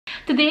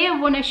Today I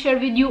want to share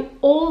with you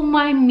all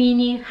my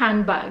mini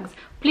handbags.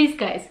 Please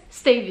guys,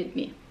 stay with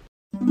me.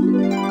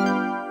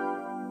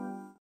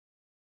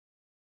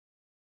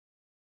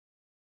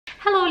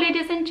 Hello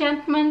ladies and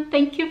gentlemen,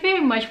 thank you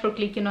very much for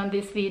clicking on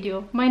this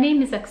video. My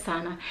name is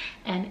Oksana,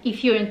 and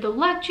if you're into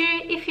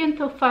luxury, if you're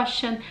into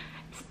fashion,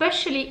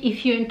 especially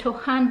if you're into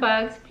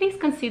handbags, please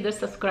consider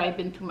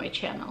subscribing to my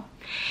channel.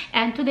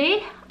 And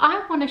today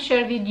I want to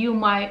share with you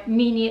my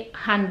mini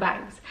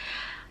handbags.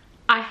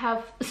 I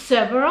have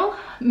several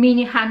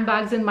mini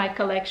handbags in my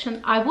collection.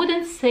 I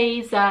wouldn't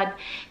say that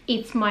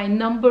it's my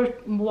number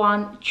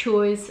one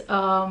choice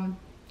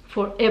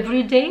for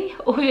every day,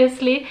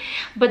 obviously,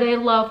 but I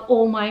love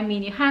all my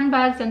mini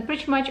handbags, and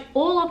pretty much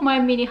all of my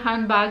mini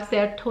handbags,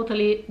 they're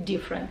totally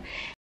different.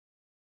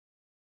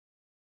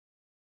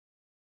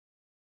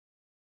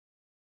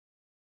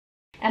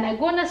 And I'm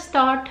gonna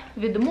start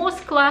with the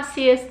most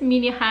classiest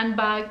mini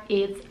handbag.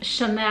 It's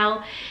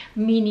Chanel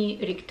mini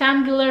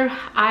rectangular.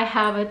 I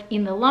have it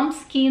in a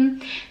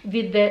lambskin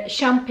with the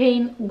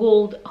champagne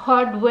gold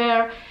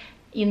hardware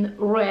in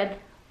red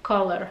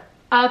color.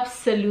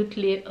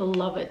 Absolutely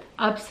love it.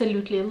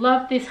 Absolutely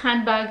love this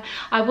handbag.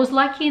 I was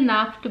lucky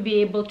enough to be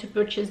able to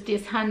purchase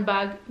this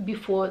handbag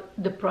before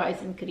the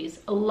price increase.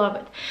 I love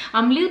it.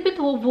 I'm a little bit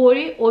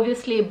worried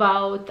obviously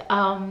about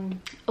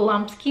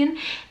lambskin,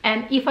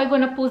 and if I'm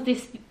gonna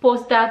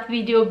post that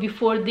video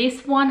before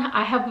this one,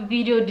 I have a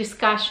video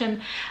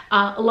discussion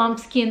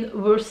lambskin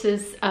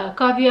versus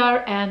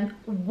caviar and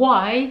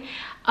why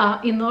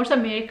in North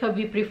America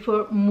we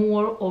prefer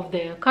more of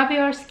the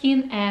caviar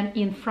skin, and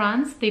in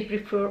France they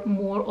prefer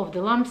more of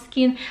the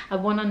lambskin. I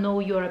want to know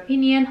your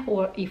opinion,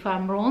 or if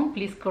I'm wrong,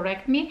 please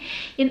correct me.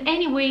 In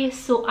any way,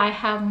 so I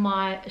have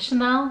my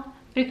Chanel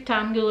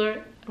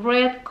rectangular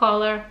red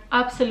color,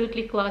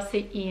 absolutely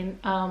classy in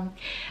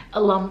a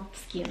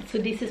lambskin. So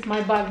this is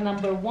my bag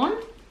number one.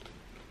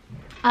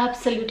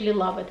 Absolutely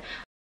love it.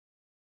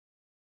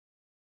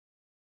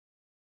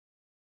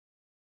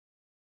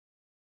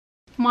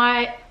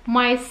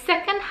 My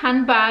second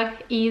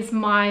handbag is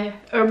my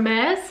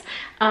Hermes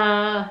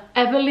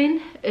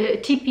Evelyne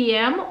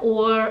TPM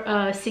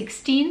or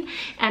 16,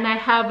 and I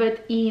have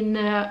it in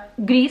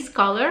grease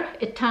color,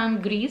 a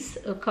tan grease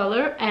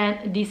color,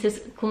 and this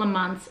is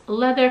Clemence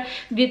leather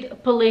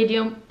with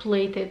palladium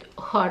plated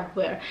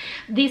hardware.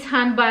 This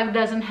handbag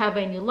doesn't have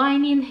any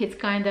lining. It's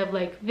kind of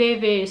like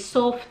very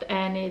soft,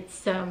 and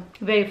it's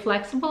very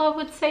flexible, I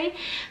would say.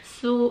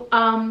 So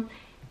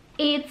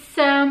it's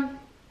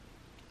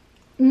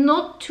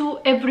not to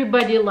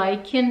everybody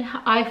liking.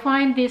 I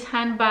find this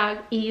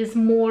handbag is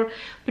more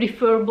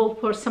preferable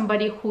for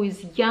somebody who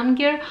is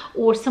younger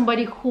or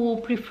somebody who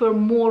prefer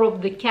more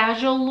of the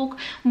casual look.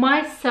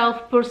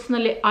 Myself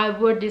personally, I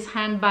wear this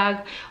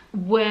handbag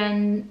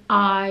when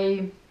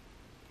I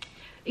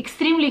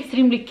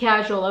extremely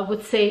casual. I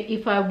would say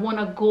if I want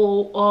to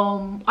go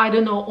I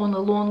don't know, on a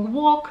long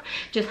walk,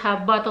 just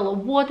have bottle of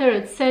water,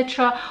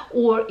 etc.,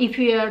 or if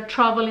we are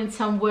traveling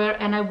somewhere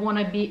and I want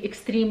to be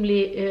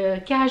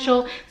extremely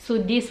casual, so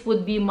this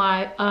would be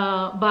my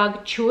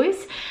bag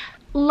choice.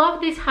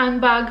 Love this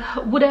handbag.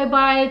 Would I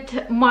buy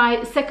it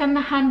my second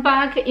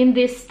handbag in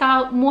this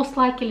style? Most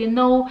likely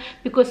no,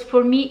 because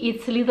for me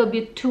it's a little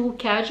bit too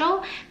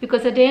casual,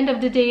 because at the end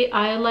of the day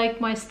I like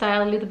my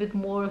style a little bit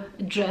more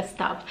dressed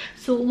up.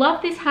 So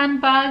love this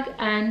handbag,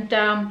 and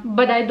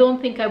but I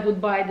don't think I would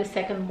buy the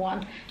second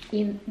one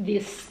in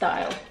this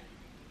style.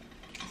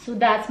 So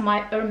that's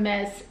my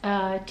Hermes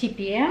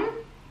TPM.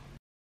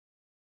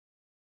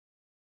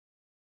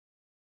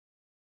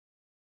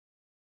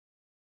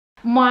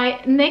 My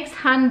next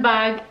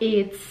handbag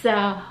is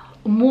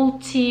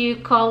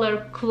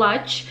multicolor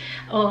clutch,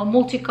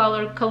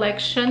 multicolor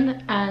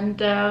collection, and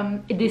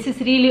this is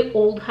really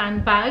old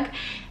handbag,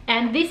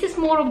 and this is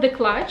more of the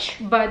clutch,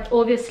 but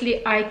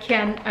obviously I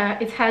can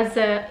it has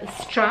a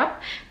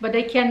strap, but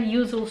I can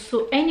use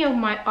also any of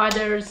my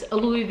others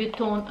Louis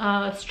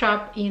Vuitton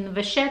strap in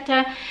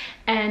vachetta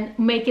and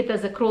make it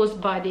as a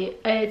crossbody.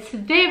 It's a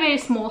very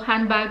small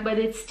handbag, but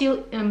it's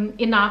still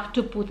enough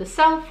to put a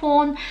cell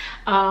phone,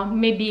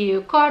 maybe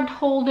a card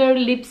holder,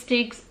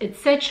 lipsticks,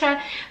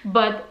 etc.,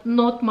 but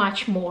not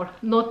much more,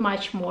 not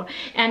much more.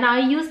 And I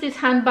use this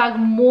handbag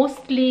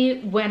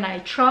mostly when I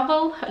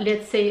travel.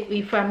 Let's say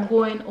if I'm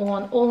going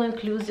on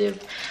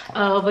all-inclusive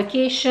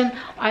vacation,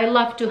 I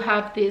love to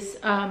have this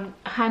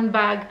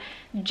handbag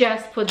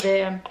just for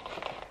the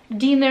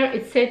dinner,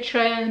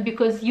 etc.,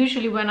 because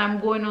usually when I'm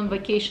going on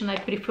vacation I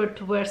prefer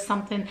to wear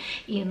something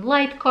in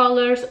light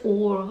colors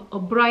or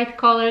bright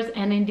colors,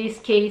 and in this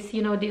case,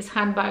 you know, this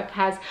handbag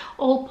has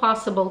all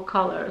possible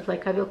colors.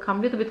 Like, I will come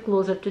a little bit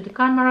closer to the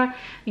camera,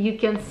 you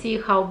can see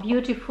how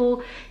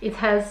beautiful it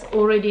has.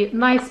 Already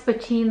nice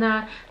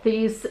patina. There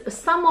is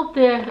some of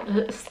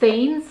the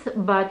stains,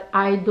 but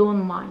I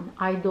don't mind.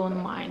 I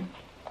don't mind.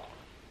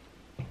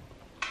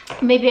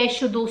 Maybe I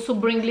should also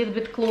bring a little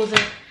bit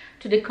closer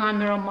to the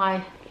camera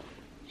my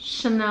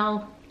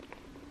Chanel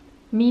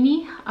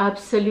mini.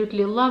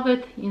 Absolutely love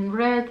it in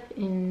red.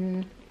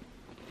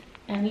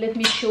 And let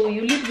me show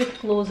you a little bit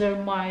closer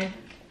my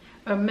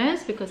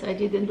Hermes because I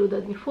didn't do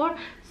that before.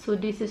 So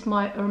this is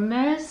my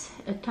Hermes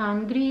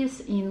tan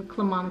gris in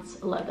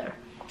Clemence leather.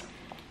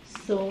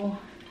 So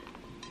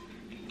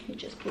you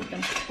just put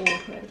them all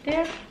right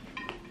there.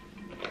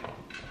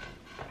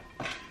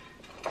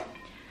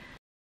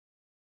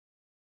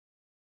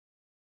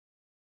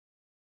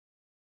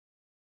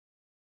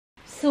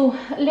 So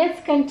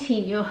let's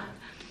continue.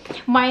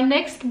 My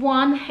next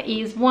one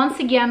is once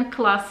again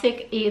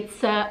classic.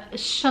 It's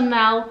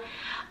Chanel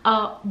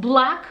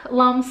black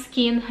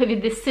lambskin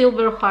with the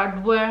silver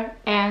hardware,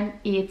 and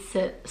it's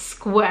a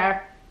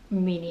square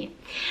mini.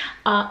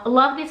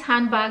 Love this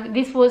handbag.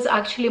 This was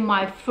actually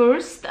my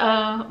first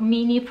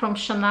mini from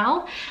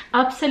Chanel.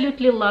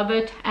 Absolutely love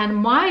it, and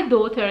my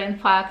daughter in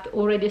fact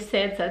already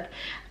said that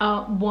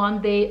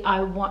one day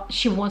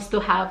she wants to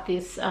have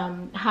this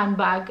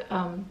handbag,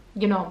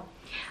 you know,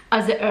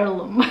 as an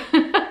heirloom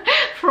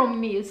from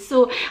me.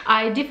 So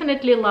I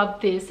definitely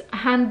love this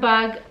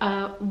handbag.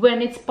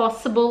 When it's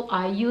possible,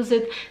 I use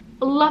it.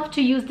 Love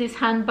to use this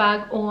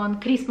handbag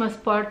on Christmas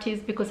parties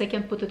because I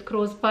can put it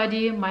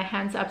crossbody, my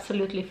hands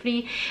absolutely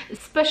free,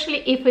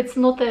 especially if it's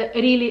not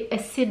really a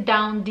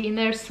sit-down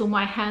dinner, so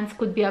my hands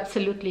could be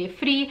absolutely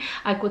free.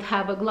 I could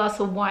have a glass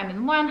of wine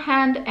in one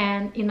hand,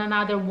 and in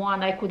another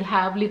one I could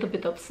have a little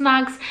bit of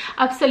snacks.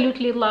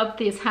 Absolutely love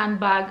this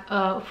handbag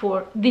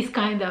for this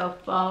kind of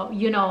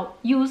you know,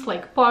 use,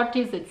 like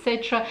parties,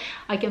 etc.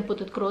 I can put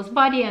it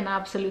crossbody and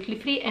absolutely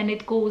free, and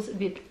it goes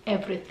with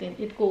everything.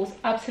 It goes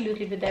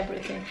absolutely with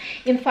everything.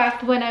 In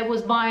fact, when I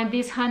was buying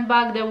this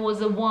handbag, there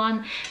was a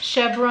one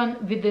chevron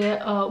with the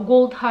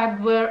gold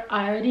hardware.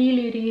 I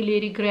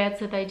really regret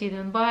that I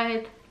didn't buy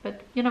it,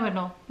 but you never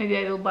know, maybe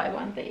I will buy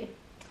one day.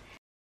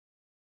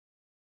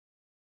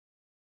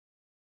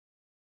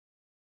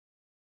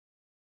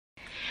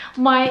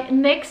 My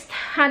next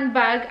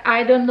handbag,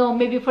 I don't know,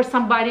 maybe for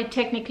somebody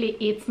technically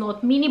it's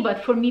not mini,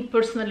 but for me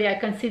personally I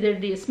consider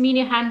this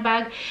mini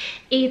handbag.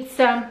 It's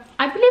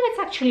I believe it's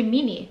actually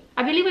mini.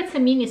 I believe it's a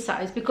mini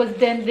size, because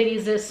then there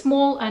is a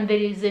small and there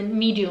is a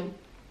medium.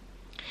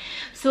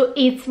 So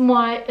it's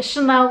my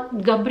Chanel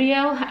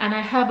Gabrielle, and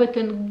I have it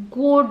in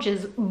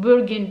gorgeous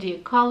burgundy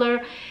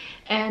color.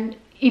 And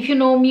if you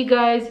know me,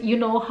 guys, you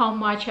know how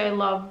much I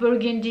love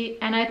burgundy,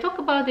 and I talk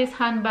about this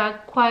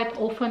handbag quite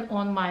often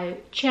on my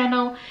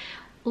channel.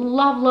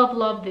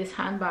 Love this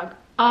handbag.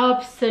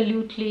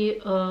 Absolutely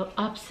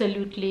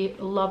absolutely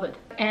love it.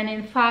 And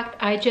in fact,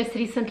 I just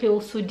recently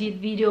also did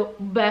video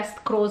best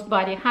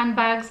crossbody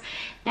handbags,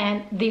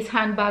 and this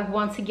handbag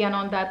once again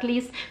on that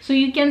list. So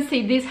you can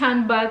see this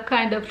handbag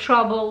kind of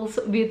travels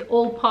with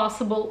all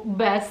possible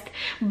best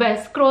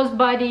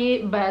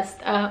crossbody,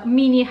 best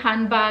mini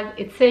handbag,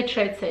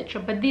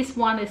 etc. But this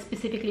one is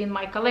specifically in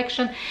my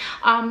collection.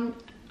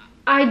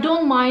 I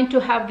don't mind to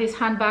have this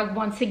handbag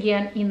once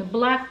again in a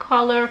black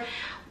color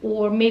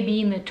or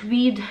maybe in a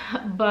tweed,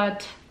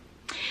 but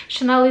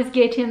Chanel is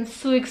getting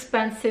so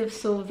expensive,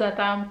 so that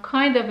I'm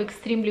kind of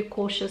extremely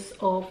cautious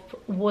of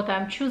what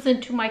I'm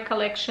choosing to my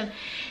collection.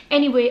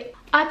 Anyway,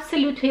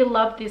 absolutely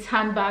love this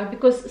handbag,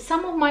 because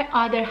some of my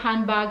other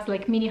handbags,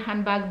 like mini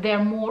handbag,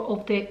 they're more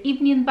of the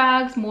evening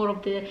bags, more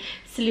of the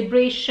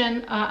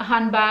celebration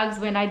handbags,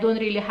 when I don't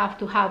really have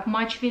to have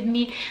much with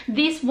me.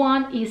 This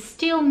one is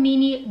still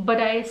mini,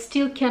 but I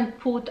still can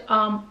put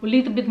a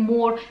little bit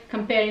more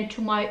comparing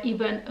to my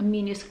even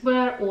mini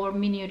square or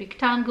mini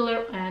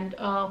rectangular and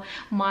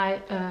my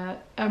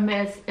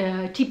Hermes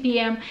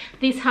TPM.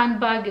 This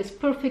handbag is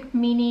perfect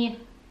mini,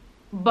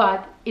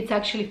 but it's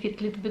actually fit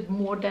a little bit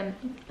more than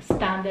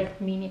standard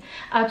mini.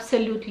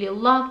 Absolutely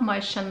love my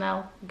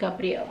Chanel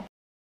Gabrielle.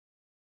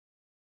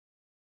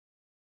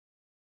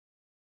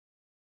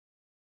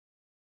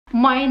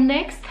 My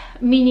next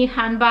mini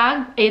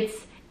handbag,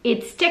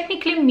 it's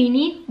technically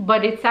mini,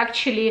 but it's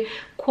actually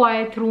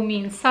quite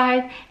roomy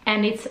inside,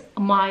 and it's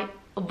my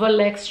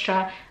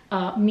Valextra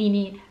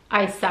mini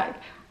Iside.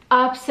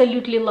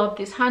 Absolutely love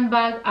this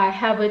handbag. I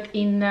have it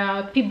in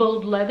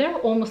pebbled leather,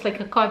 almost like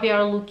a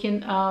caviar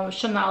looking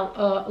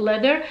Chanel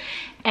leather,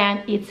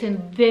 and it's in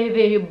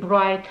very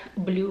bright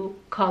blue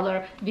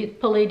color with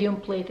palladium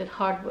plated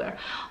hardware.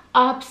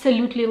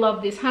 Absolutely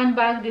love this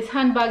handbag. This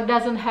handbag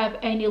doesn't have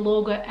any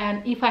logo,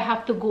 and if I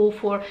have to go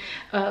for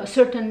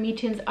certain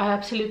meetings, I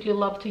absolutely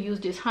love to use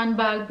this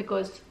handbag,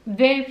 because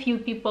very few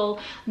people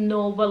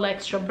know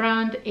Valextra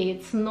brand.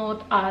 It's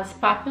not as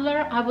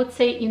popular, I would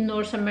say, in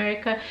North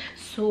America,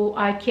 so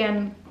I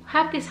can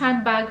have this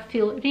handbag,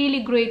 feel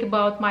really great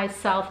about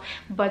myself,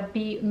 but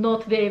be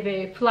not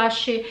very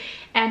flashy.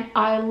 And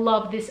I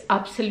love this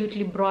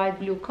absolutely bright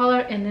blue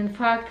color, and in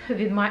fact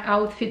with my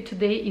outfit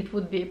today it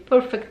would be a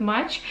perfect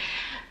match.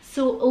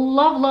 So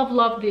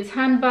love this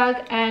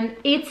handbag, and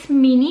it's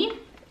mini.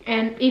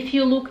 And if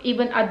you look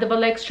even at the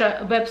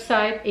Valextra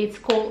website, it's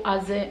called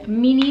as a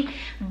mini,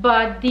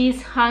 but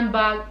this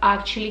handbag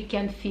actually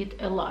can fit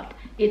a lot.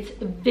 It's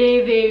a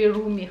very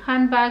roomy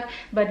handbag,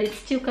 but it's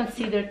still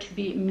considered to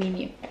be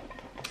mini.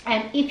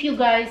 And if you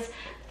guys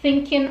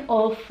thinking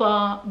of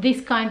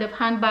this kind of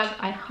handbag,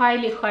 I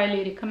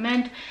highly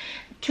recommend.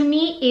 To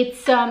me,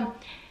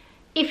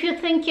 If you're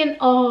thinking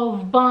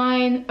of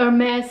buying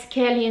Hermes,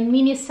 Kelly and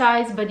mini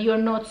size, but you're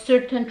not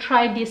certain,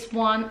 try this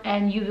one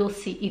and you will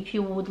see if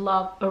you would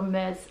love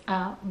Hermes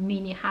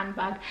mini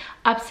handbag.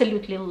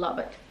 Absolutely love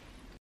it.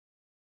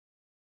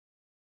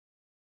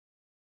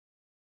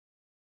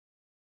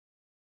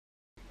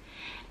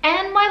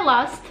 And my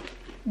last,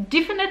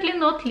 definitely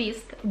not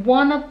least,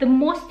 one of the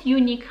most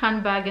unique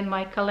handbag in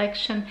my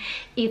collection,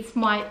 it's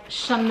my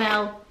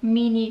Chanel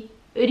mini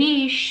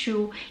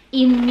reissue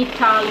in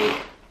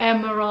metallic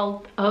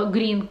emerald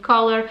green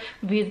color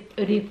with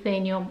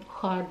ruthenium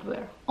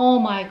hardware. Oh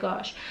my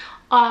gosh,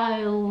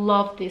 I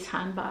love this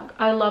handbag.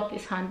 I love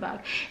this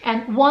handbag.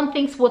 And one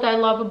thing what I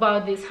love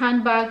about this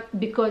handbag,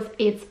 because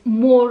it's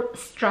more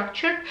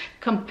structured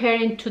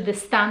comparing to the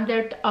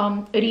standard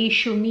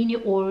reissue mini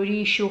or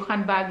reissue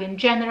handbag in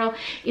general.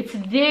 It's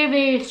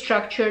very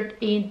structured.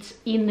 It's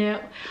in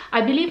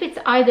I believe it's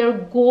either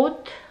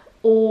goat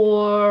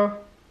or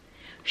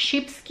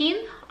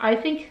sheepskin. I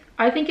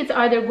think it's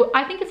either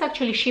I think it's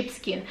actually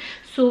sheepskin.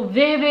 So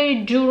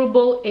very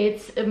durable.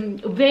 It's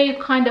very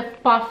kind of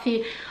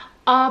puffy.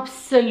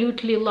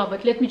 Absolutely love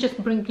it. Let me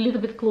just bring a little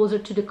bit closer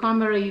to the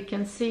camera. You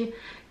can see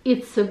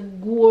it's a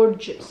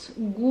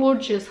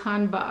gorgeous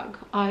handbag.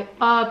 I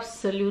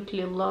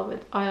absolutely love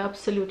it. I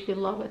absolutely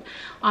love it.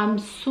 I'm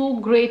so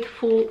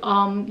grateful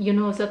you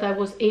know, that I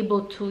was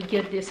able to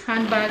get this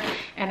handbag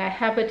and I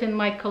have it in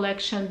my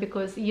collection,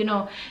 because you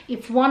know,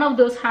 it's one of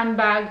those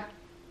handbags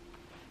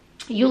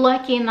you're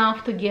lucky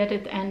enough to get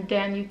it and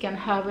then you can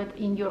have it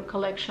in your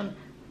collection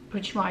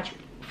pretty much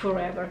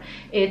forever.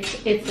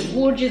 It's a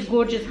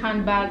gorgeous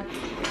handbag.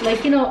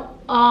 Like, you know,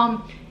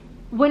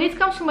 when it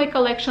comes to my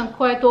collection,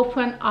 quite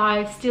often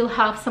I still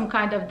have some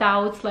kind of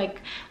doubts,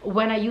 like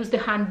when I use the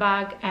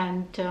handbag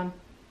and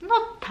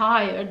not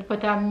tired,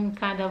 but I'm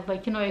kind of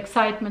like, you know,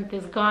 excitement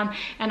is gone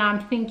and I'm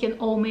thinking,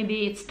 oh,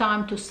 maybe it's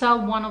time to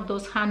sell one of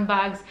those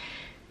handbags.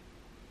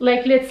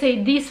 Like, let's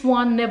say this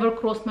one never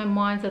crossed my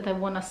mind that I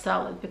want to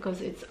sell it, because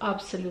it's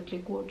absolutely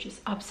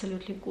gorgeous,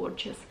 absolutely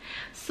gorgeous.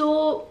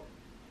 So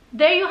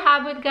there you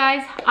have it,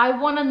 guys. I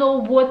want to know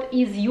what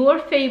is your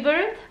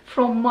favorite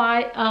from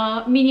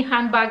my mini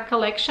handbag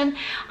collection.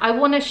 I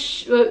want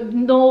to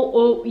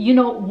know you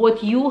know,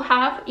 what you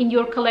have in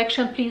your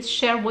collection. Please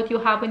share what you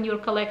have in your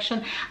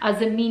collection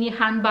as a mini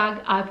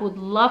handbag. I would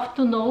love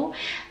to know.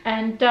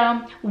 And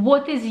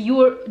what is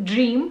your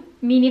dream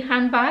mini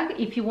handbag?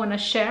 If you want to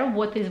share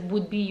what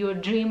would be your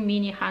dream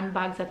mini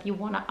handbags that you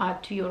want to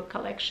add to your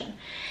collection.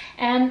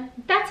 And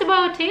that's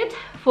about it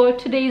for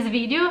today's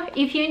video.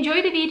 If you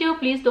enjoyed the video,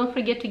 please don't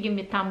forget to give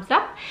me a thumbs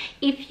up.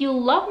 If you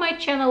love my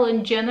channel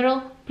in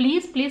general,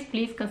 please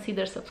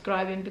consider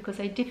subscribing, because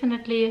I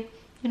definitely,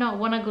 you know,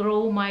 want to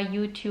grow my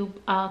YouTube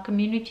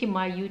community,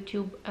 my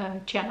YouTube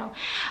channel.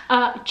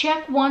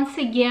 Check once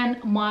again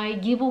my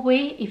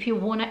giveaway if you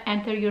want to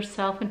enter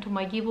yourself into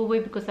my giveaway,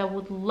 because I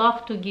would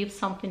love to give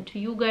something to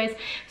you guys,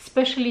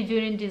 especially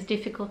during this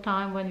difficult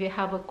time when we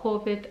have a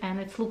COVID and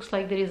it looks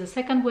like there is a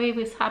second wave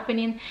is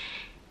happening.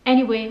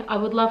 Anyway, I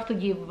would love to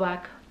give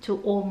back to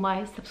all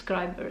my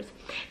subscribers.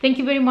 Thank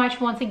you very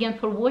much once again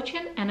for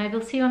watching, and I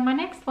will see you on my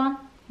next one.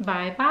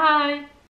 Bye bye.